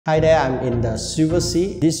Hi there, I'm in the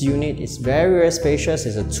Silversea. This unit is very spacious.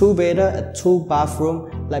 It's a 2-bedder, a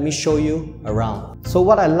 2-bathroom. Let me show you around. So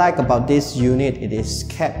what I like about this unit, it is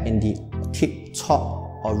kept in the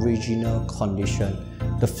tip-top original condition.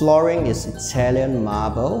 The flooring is Italian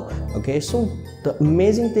marble. Okay, so the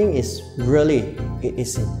amazing thing is really it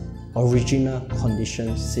is in original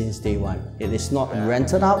condition since day one. It is not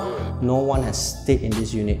rented out. No one has stayed in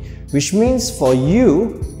this unit, which means for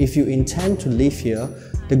you, if you intend to live here,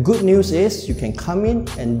 the good news is you can come in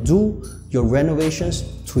and do your renovations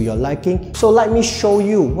to your liking. So let me show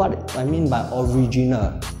you what I mean by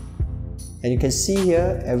original. And you can see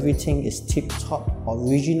here, everything is tip-top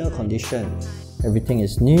original condition. Everything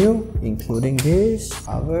is new, including this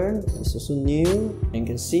oven. It's also new. And you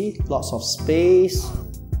can see lots of space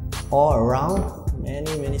all around.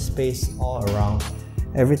 Many space all around.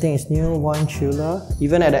 Everything is new, wine chiller.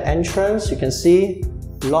 Even at the entrance, you can see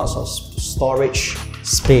lots of storage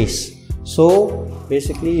space. So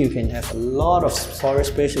basically you can have a lot of storage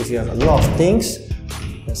space. If you have a lot of things,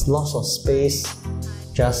 there's lots of space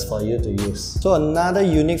just for you to use. So another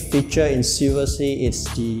unique feature in Silversea is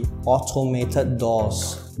the automated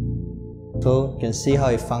doors. So you can see how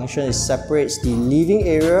it functions. It separates the living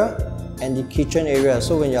area and the kitchen area.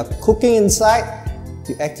 So when you're cooking inside,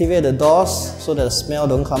 you activate the doors so that the smell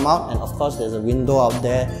don't come out, and of course there's a window out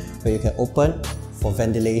there where you can open for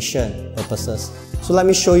ventilation purposes. So let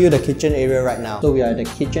me show you the kitchen area right now. So we are at the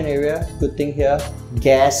kitchen area. Good thing here,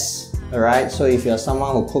 gas. Alright, so if you're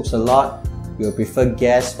someone who cooks a lot, you'll prefer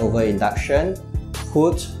gas over induction.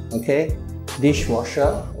 Hood, okay,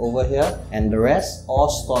 dishwasher over here, and the rest all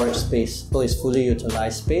storage space. So it's fully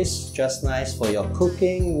utilized space, just nice for your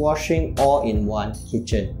cooking, washing, all in one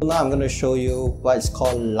kitchen. So now I'm going to show you what is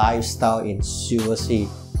called lifestyle in Silversea.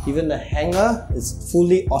 Even the hanger is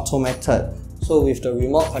fully automated. So with the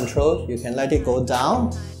remote control, you can let it go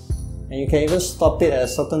down, and you can even stop it at a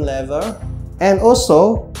certain level. And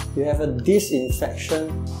also, you have a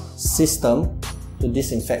disinfection system to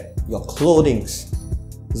disinfect your clothing.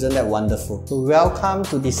 Isn't that wonderful? So welcome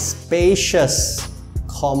to the spacious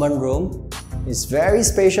common room. It's very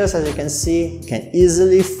spacious, as you can see. You can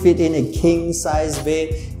easily fit in a king-size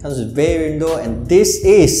bed. Comes with bay window, and this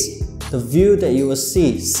is the view that you will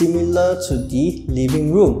see, similar to the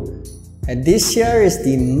living room. And this here is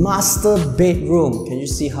the master bedroom. Can you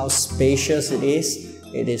see how spacious it is?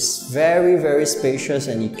 It is very spacious,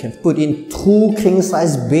 and you can put in 2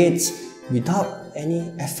 king-size beds without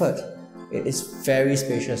any effort. It is very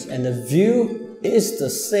spacious, and the view is the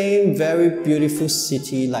same very beautiful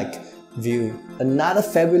city-like view. Another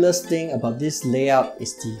fabulous thing about this layout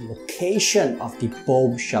is the location of the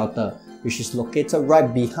bomb shelter, which is located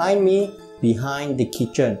right behind me, behind the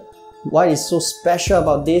kitchen. What is so special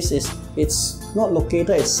about this is it's not located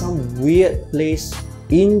at some weird place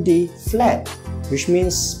in the flat, which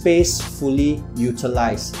means space fully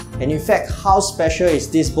utilized. And in fact, how special is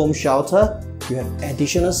this bomb shelter? You have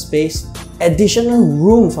additional space, additional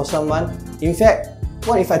room for someone. In fact,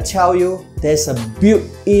 what if I tell you there's a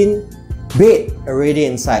built-in bed already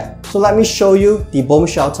inside? So let me show you the bomb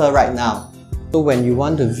shelter right now. So when you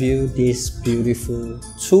want to view this beautiful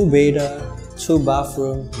 2-bedder,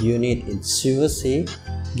 2-bathroom unit in Silversea,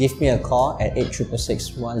 give me a call at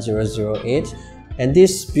 86661008. And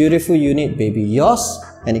this beautiful unit may be yours,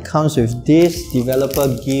 and it comes with this developer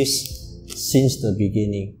gifts since the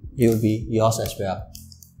beginning. It will be yours as well.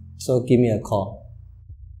 So give me a call.